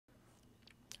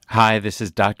Hi, this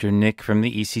is Dr. Nick from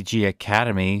the ECG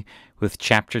Academy with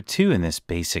Chapter 2 in this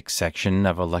basic section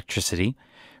of electricity.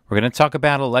 We're going to talk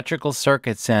about electrical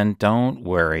circuits, and don't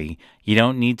worry, you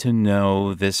don't need to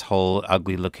know this whole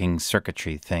ugly-looking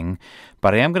circuitry thing,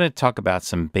 but I am going to talk about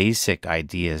some basic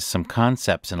ideas, some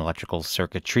concepts in electrical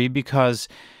circuitry, because,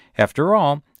 after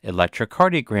all,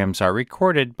 electrocardiograms are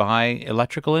recorded by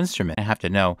electrical instruments. I have to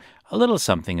know a little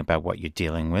something about what you're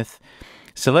dealing with.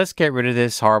 So let's get rid of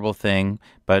this horrible thing,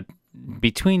 but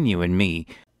between you and me,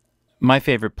 my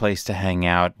favorite place to hang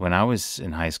out when I was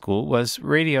in high school was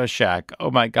Radio Shack. Oh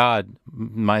my God,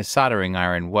 my soldering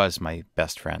iron was my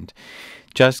best friend.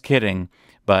 Just kidding,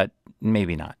 but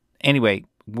maybe not. Anyway,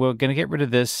 we're going to get rid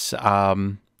of this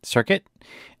circuit,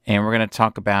 and we're going to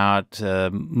talk about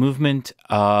movement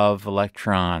of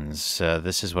electrons.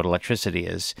 This is what electricity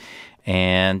is.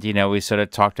 And, we sort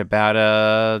of talked about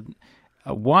a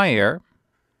wire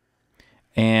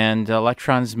and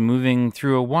electrons moving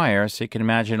through a wire. So you can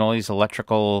imagine all these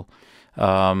electrical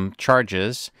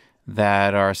charges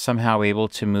that are somehow able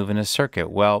to move in a circuit.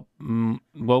 Well,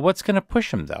 what's going to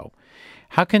push them, though?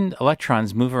 How can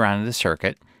electrons move around in the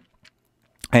circuit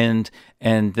and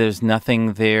there's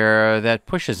nothing there that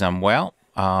pushes them? Well,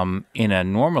 in a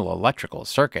normal electrical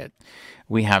circuit,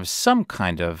 we have some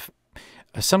kind of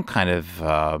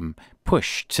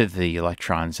push to the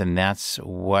electrons, and that's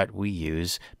what we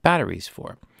use batteries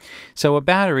for. So a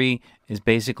battery is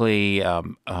basically a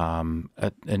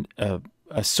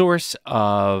source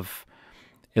of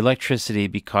electricity,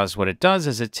 because what it does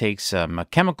is it takes a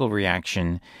chemical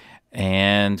reaction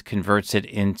and converts it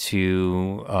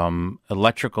into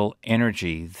electrical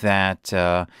energy that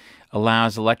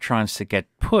allows electrons to get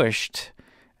pushed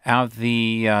out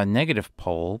the negative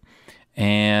pole,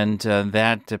 and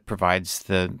that provides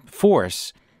the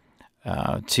force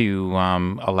to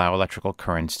allow electrical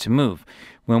currents to move.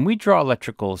 When we draw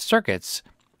electrical circuits,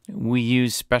 we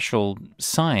use special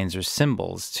signs or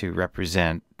symbols to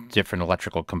represent different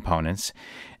electrical components,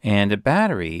 and a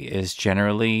battery is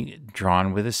generally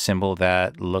drawn with a symbol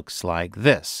that looks like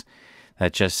this.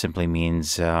 That just simply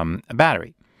means a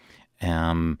battery.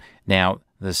 Now,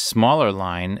 the smaller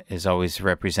line is always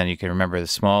represented. You can remember the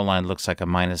small line looks like a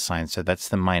minus sign, so that's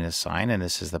the minus sign, and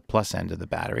this is the plus end of the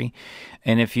battery.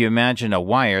 And if you imagine a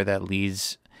wire that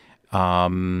leads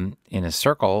in a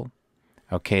circle,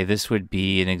 okay, this would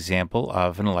be an example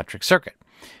of an electric circuit,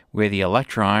 where the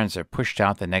electrons are pushed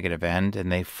out the negative end,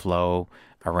 and they flow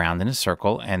around in a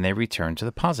circle, and they return to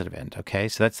the positive end, okay?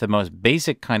 So that's the most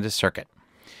basic kind of circuit.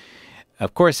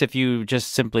 Of course, if you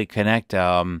just simply connect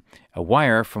a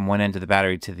wire from one end of the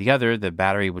battery to the other, the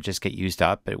battery would just get used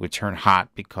up. It would turn hot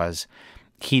because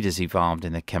heat is evolved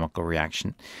in the chemical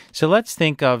reaction. So let's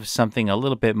think of something a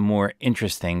little bit more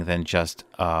interesting than just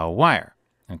a wire,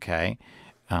 okay?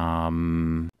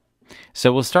 So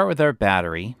we'll start with our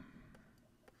battery,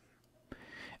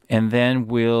 and then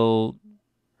we'll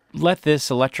let this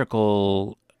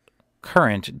electrical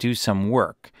current do some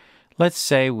work. Let's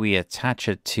say we attach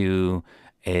it to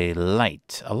a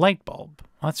light bulb.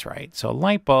 That's right. So a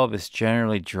light bulb is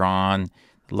generally drawn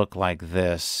to look like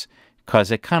this, because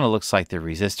it kind of looks like the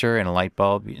resistor in a light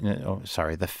bulb. It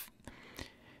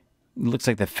looks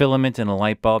like the filament in a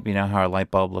light bulb. You know how a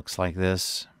light bulb looks like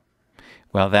this?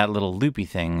 Well, that little loopy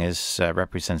thing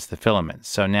represents the filament.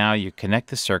 So now you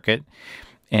connect the circuit,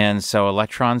 and so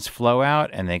electrons flow out,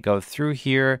 and they go through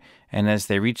here, and as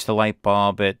they reach the light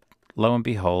bulb, it, lo and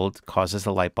behold, causes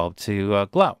the light bulb to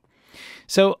glow.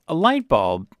 So a light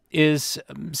bulb is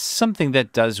something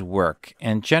that does work,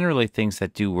 and generally things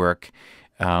that do work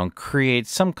create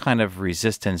some kind of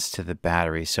resistance to the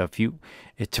battery. So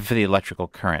for the electrical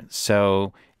current.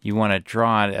 So you want to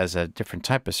draw it as a different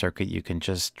type of circuit, you can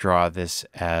just draw this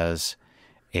as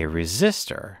a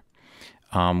resistor,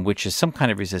 which is some kind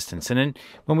of resistance. And then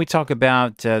when we talk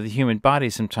about the human body,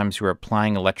 sometimes we're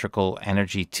applying electrical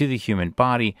energy to the human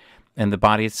body, and the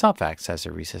body itself acts as a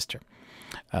resistor.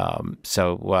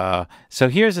 So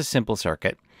here's a simple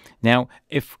circuit. Now,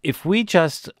 if we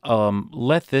just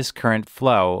let this current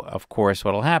flow, of course,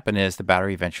 what will happen is the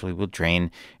battery eventually will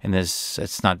drain, and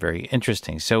it's not very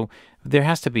interesting. So there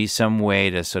has to be some way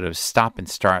to sort of stop and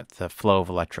start the flow of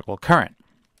electrical current.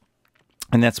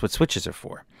 And that's what switches are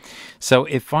for. So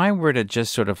if I were to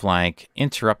just sort of like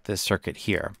interrupt this circuit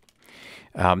here,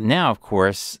 now, of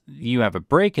course, you have a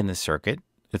break in the circuit.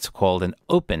 It's called an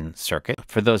open circuit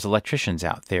for those electricians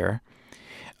out there.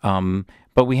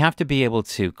 But we have to be able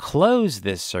to close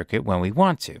this circuit when we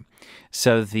want to.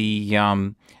 So the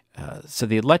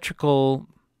electrical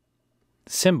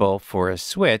symbol for a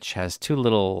switch has two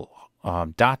little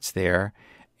dots there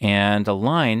and a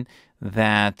line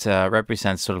that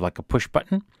represents sort of like a push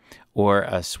button or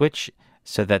a switch,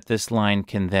 so that this line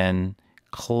can then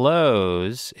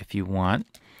close, if you want,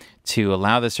 to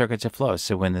allow the circuit to flow.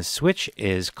 So when the switch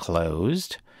is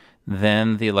closed,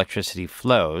 then the electricity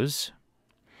flows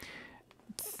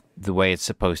the way it's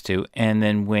supposed to. And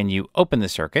then when you open the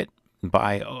circuit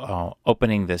by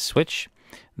opening this switch,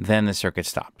 then the circuit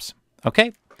stops.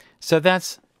 Okay? So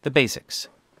that's the basics.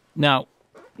 Now,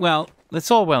 well,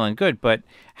 that's all well and good, but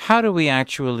how do we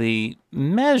actually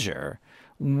measure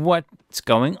what's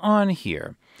going on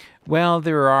here? Well,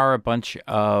 there are a bunch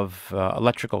of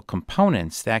electrical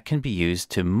components that can be used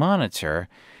to monitor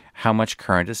how much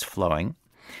current is flowing.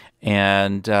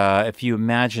 And if you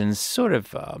imagine sort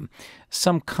of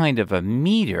some kind of a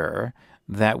meter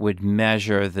that would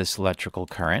measure this electrical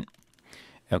current,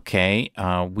 okay,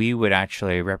 we would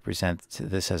actually represent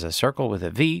this as a circle with a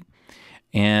V,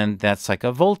 and that's like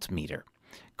a voltmeter,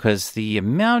 because the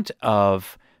amount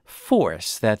of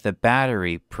force that the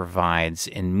battery provides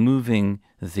in moving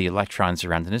the electrons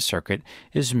around in a circuit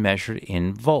is measured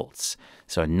in volts.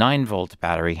 So a 9-volt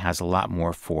battery has a lot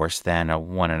more force than a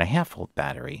 1.5-volt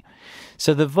battery.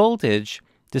 So the voltage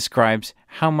describes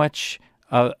how much,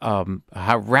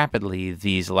 how rapidly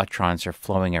these electrons are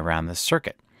flowing around the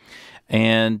circuit.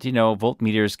 And, you know,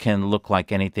 voltmeters can look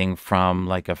like anything from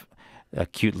like a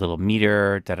cute little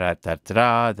meter,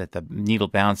 da-da-da-da-da, that the needle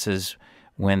bounces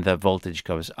when the voltage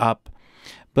goes up.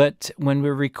 But when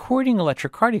we're recording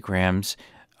electrocardiograms,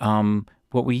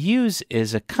 what we use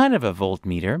is a kind of a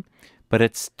voltmeter, but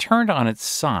it's turned on its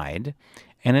side.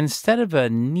 And instead of a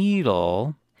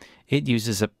needle, it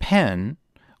uses a pen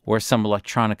or some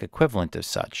electronic equivalent of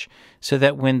such, so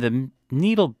that when the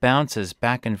needle bounces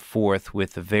back and forth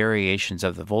with the variations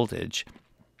of the voltage,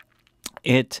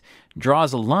 it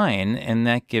draws a line, and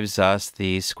that gives us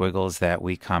the squiggles that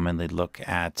we commonly look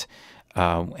at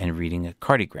and reading a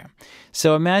cardiogram.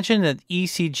 So imagine an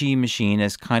ECG machine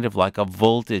as kind of like a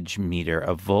voltage meter,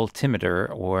 a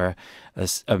voltmeter, or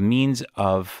a means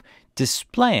of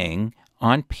displaying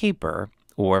on paper,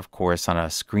 or of course on a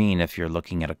screen if you're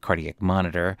looking at a cardiac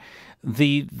monitor,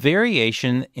 the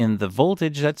variation in the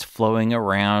voltage that's flowing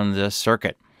around the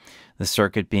circuit. The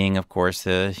circuit being, of course,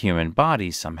 the human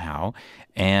body somehow.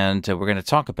 And we're going to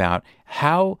talk about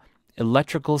how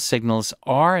electrical signals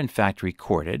are in fact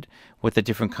recorded, what the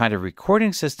different kind of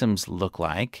recording systems look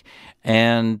like,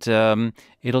 and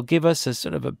it'll give us a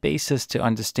sort of a basis to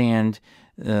understand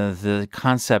the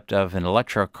concept of an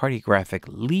electrocardiographic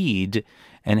lead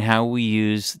and how we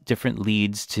use different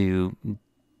leads to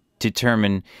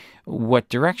determine what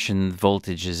direction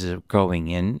voltage is going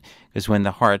in, because when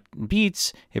the heart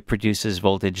beats, it produces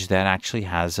voltage that actually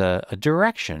has a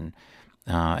direction.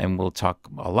 And we'll talk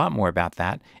a lot more about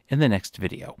that in the next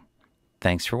video.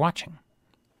 Thanks for watching.